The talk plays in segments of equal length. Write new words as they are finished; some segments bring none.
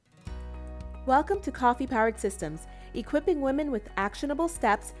Welcome to Coffee Powered Systems, equipping women with actionable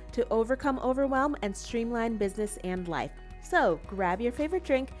steps to overcome overwhelm and streamline business and life. So grab your favorite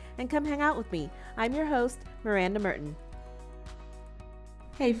drink and come hang out with me. I'm your host, Miranda Merton.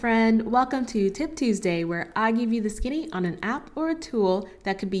 Hey friend, welcome to Tip Tuesday, where I give you the skinny on an app or a tool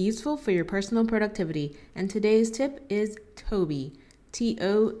that could be useful for your personal productivity. And today's tip is Toby,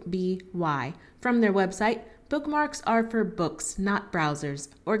 T-O-B-Y. From their website, bookmarks are for books, not browsers.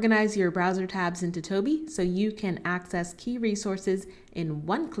 Organize your browser tabs into Toby so you can access key resources in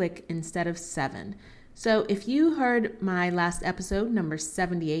one click instead of 7. So if you heard my last episode, number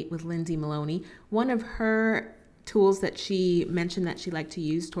 78 with Lindsay Maloney, one of her tools that she mentioned that she liked to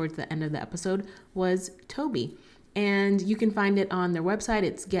use towards the end of the episode was Toby. And you can find it on their website.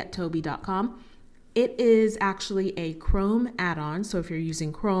 It's gettoby.com. It is actually a Chrome add-on. So if you're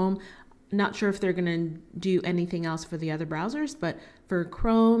using Chrome, not sure if they're going to do anything else for the other browsers, but for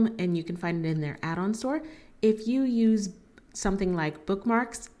Chrome, and you can find it in their add-on store. If you use something like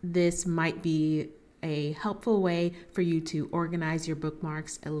bookmarks, this might be a helpful way for you to organize your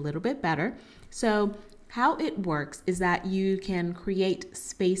bookmarks a little bit better. So how it works is that you can create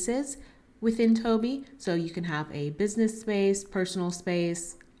spaces within Toby. So you can have a business space, personal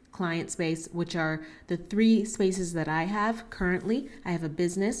space, client space, which are the 3 spaces that I have currently. I have a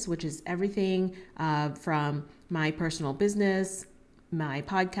business, which is everything from my personal business, my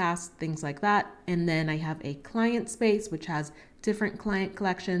podcast, things like that. And then I have a client space, which has different client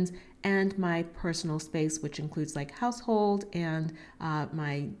collections, and my personal space, which includes like household and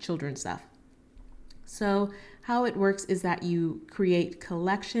my children's stuff. So how it works is that you create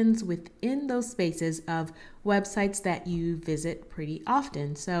collections within those spaces of websites that you visit pretty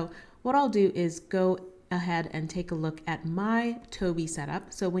often. So what I'll do is go ahead and take a look at my Toby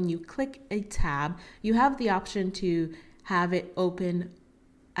setup. So when you click a tab, you have the option to have it open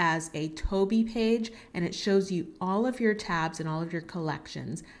as a Toby page, and it shows you all of your tabs and all of your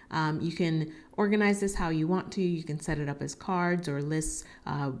collections. You can organize this how you want to. You can set it up as cards or lists,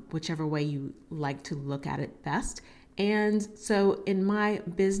 whichever way you like to look at it best. And so in my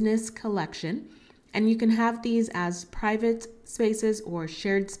business collection, and you can have these as private spaces or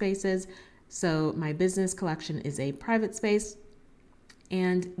shared spaces. So my business collection is a private space.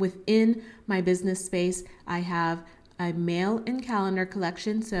 And within my business space, I have a mail and calendar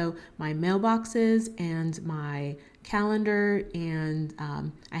collection. So my mailboxes and my calendar, and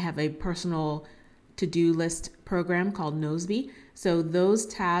I have a personal to-do list program called Noseby. So those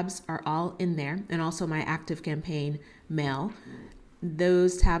tabs are all in there, and also my Active Campaign mail.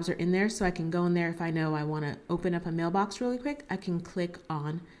 Those tabs are in there, so I can go in there if I know I want to open up a mailbox really quick. I can click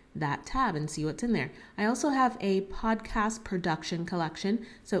on that tab and see what's in there. I also have a podcast production collection,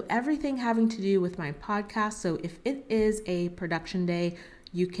 so everything having to do with my podcast. So if it is a production day,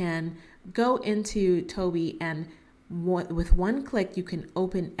 you can go into Toby, and with one click you can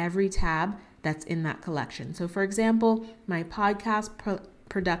open every tab that's in that collection. So for example, my podcast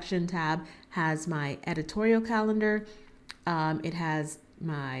production tab has my editorial calendar. It has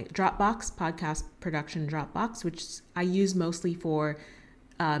my Dropbox, podcast production Dropbox, which I use mostly for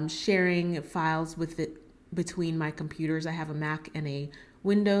sharing files with it between my computers. I have a Mac and a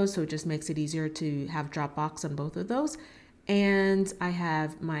Windows, so it just makes it easier to have Dropbox on both of those. And I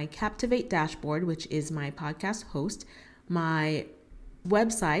have my Captivate dashboard, which is my podcast host, my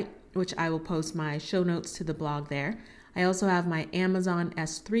website, which I will post my show notes to the blog there. I also have my Amazon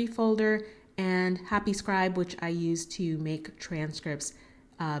S3 folder and Happy Scribe, which I use to make transcripts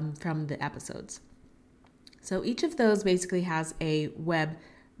from the episodes. So each of those basically has a web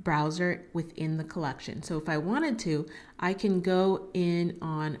browser within the collection. So if I wanted to, I can go in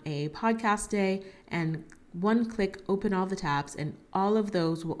on a podcast day and one click open all the tabs, and all of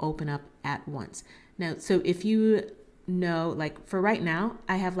those will open up at once. Now, so if you know, like for right now,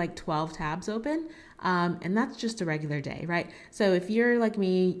 I have like 12 tabs open, and that's just a regular day, right? So if you're like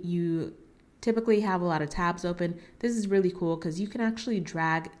me, you typically have a lot of tabs open. This is really cool because you can actually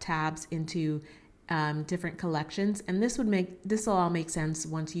drag tabs into different collections, and this will all make sense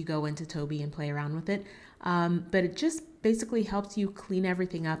once you go into Toby and play around with it. But it just basically helps you clean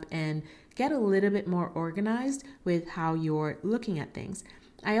everything up and get a little bit more organized with how you're looking at things.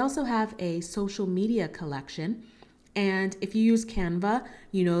 I also have a social media collection, and if you use Canva,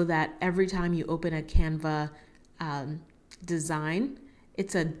 you know that every time you open a Canva design,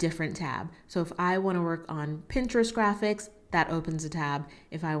 it's a different tab. So if I want to work on Pinterest graphics, that opens a tab.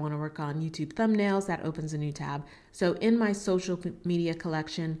 If I want to work on YouTube thumbnails, that opens a new tab. So in my social media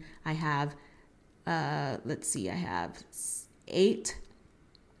collection, I have, I have 7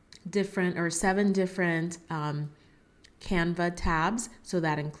 different Canva tabs. So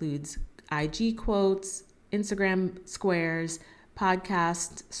that includes IG quotes, Instagram squares,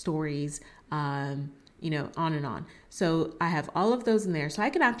 podcast stories, on and on. So I have all of those in there. So I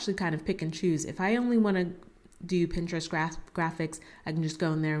can actually kind of pick and choose. If I only want to do Pinterest graphics, I can just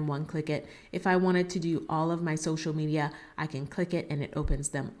go in there and one click it. If I wanted to do all of my social media, I can click it and it opens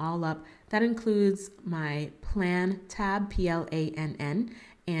them all up. That includes my Plan tab, PLANN,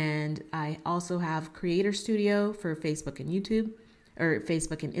 and I also have Creator Studio for Facebook and YouTube, or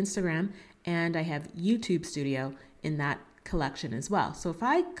Facebook and Instagram, and I have YouTube Studio in that collection as well. So if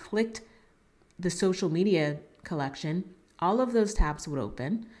I clicked the social media collection, all of those tabs would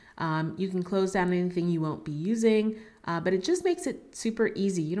open. You can close down anything you won't be using, but it just makes it super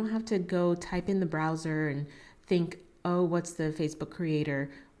easy. You don't have to go type in the browser and think, oh, what's the Facebook Creator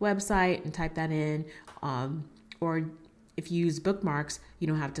website, and type that in. Or if you use bookmarks, you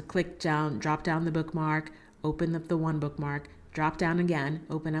don't have to click down, drop down the bookmark, open up the one bookmark, drop down again,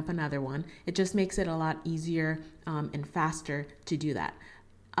 open up another one. It just makes it a lot easier and faster to do that.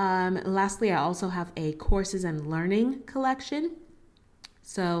 Lastly, I also have a courses and learning collection.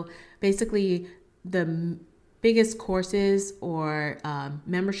 So basically, the biggest courses or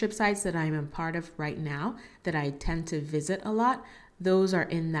membership sites that I'm a part of right now that I tend to visit a lot, those are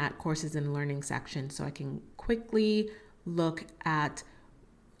in that courses and learning section. So I can quickly look at,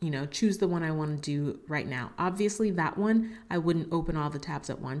 choose the one I want to do right now. Obviously, that one, I wouldn't open all the tabs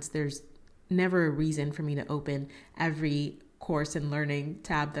at once. There's never a reason for me to open every course and learning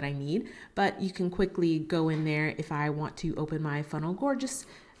tab that I need, but you can quickly go in there. If I want to open my Funnel Gorgeous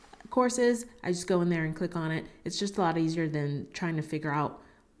courses, I just go in there and click on it. It's just a lot easier than trying to figure out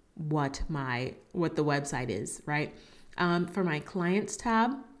what the website is, right? For my clients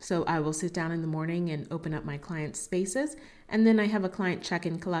tab, so I will sit down in the morning and open up my client spaces, and then I have a client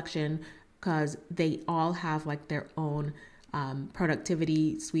check-in collection because they all have like their own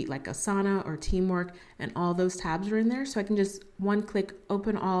productivity suite, like Asana or Teamwork, and all those tabs are in there. So I can just one click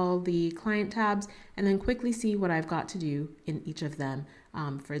open all the client tabs and then quickly see what I've got to do in each of them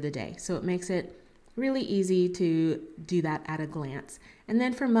for the day. So it makes it really easy to do that at a glance. And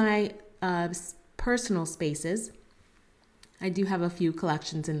then for my personal spaces, I do have a few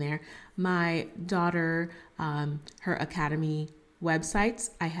collections in there. My daughter, her academy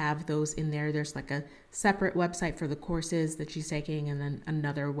websites, I have those in there. There's like a separate website for the courses that she's taking, and then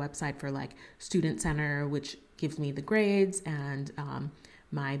another website for like Student Center, which gives me the grades and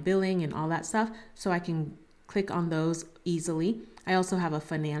my billing and all that stuff. So I can click on those easily. I also have a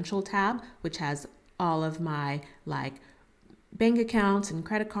financial tab, which has all of my like bank accounts and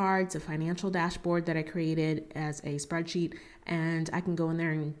credit cards, a financial dashboard that I created as a spreadsheet, and I can go in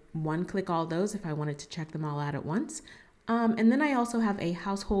there and one click all those if I wanted to check them all out at once. And then I also have a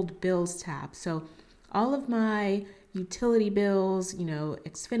household bills tab. So all of my utility bills,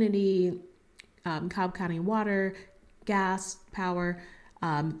 Xfinity, Cobb County Water, gas, power,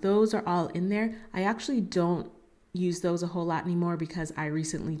 those are all in there. I actually don't use those a whole lot anymore because I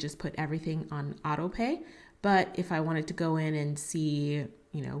recently just put everything on auto pay. But if I wanted to go in and see,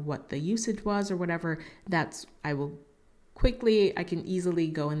 what the usage was or whatever, I can easily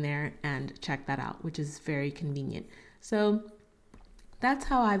go in there and check that out, which is very convenient. So that's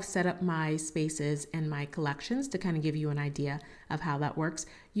how I've set up my spaces and my collections to kind of give you an idea of how that works.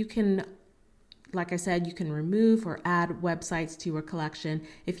 You can, like I said, you can remove or add websites to your collection.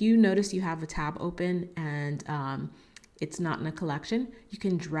 If you notice you have a tab open and it's not in a collection, you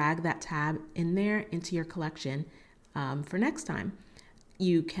can drag that tab in there into your collection for next time.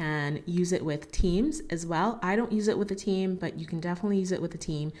 You can use it with teams as well. I don't use it with a team, but you can definitely use it with a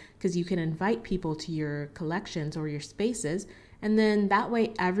team because you can invite people to your collections or your spaces. And then that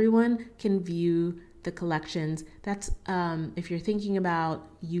way everyone can view the collections. That's if you're thinking about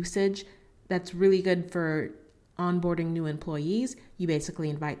usage, that's really good for onboarding new employees. You basically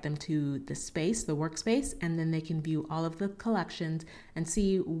invite them to the space, the workspace, and then they can view all of the collections and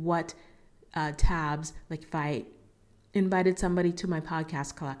see what tabs, like if I invited somebody to my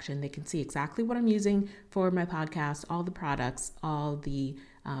podcast collection, they can see exactly what I'm using for my podcast, all the products, all the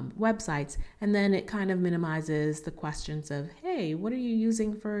websites, and then it kind of minimizes the questions of, hey, what are you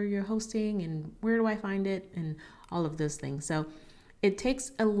using for your hosting and where do I find it, and all of those things. So it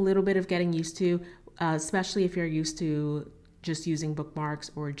takes a little bit of getting used to, especially if you're used to just using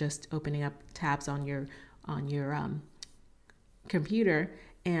bookmarks or just opening up tabs on your computer.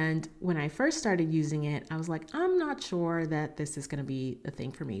 And when I first started using it, I was like, I'm not sure that this is going to be a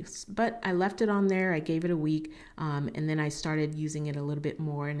thing for me. But I left it on there. I gave it a week. And then I started using it a little bit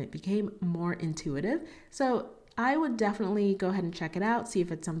more and it became more intuitive. So I would definitely go ahead and check it out, see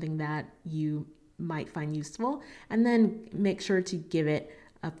if it's something that you might find useful, and then make sure to give it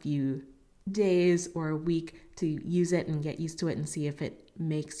a few days or a week to use it and get used to it and see if it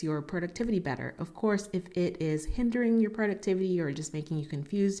makes your productivity better. Of course, if it is hindering your productivity or just making you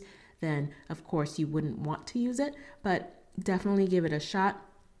confused, then of course you wouldn't want to use it, but definitely give it a shot.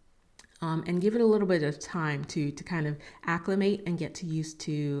 And give it a little bit of time to kind of acclimate and get used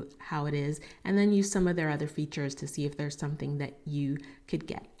to how it is, and then use some of their other features to see if there's something that you could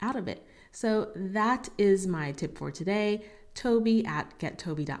get out of it. So that is my tip for today. Toby at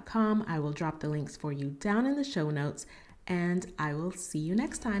gettoby.com. I will drop the links for you down in the show notes, and I will see you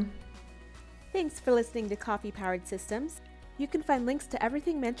next time. Thanks for listening to Coffee Powered Systems. You can find links to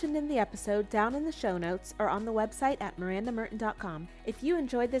everything mentioned in the episode down in the show notes or on the website at mirandamerton.com. If you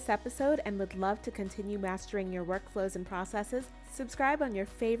enjoyed this episode and would love to continue mastering your workflows and processes, subscribe on your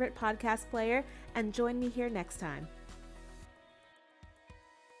favorite podcast player and join me here next time.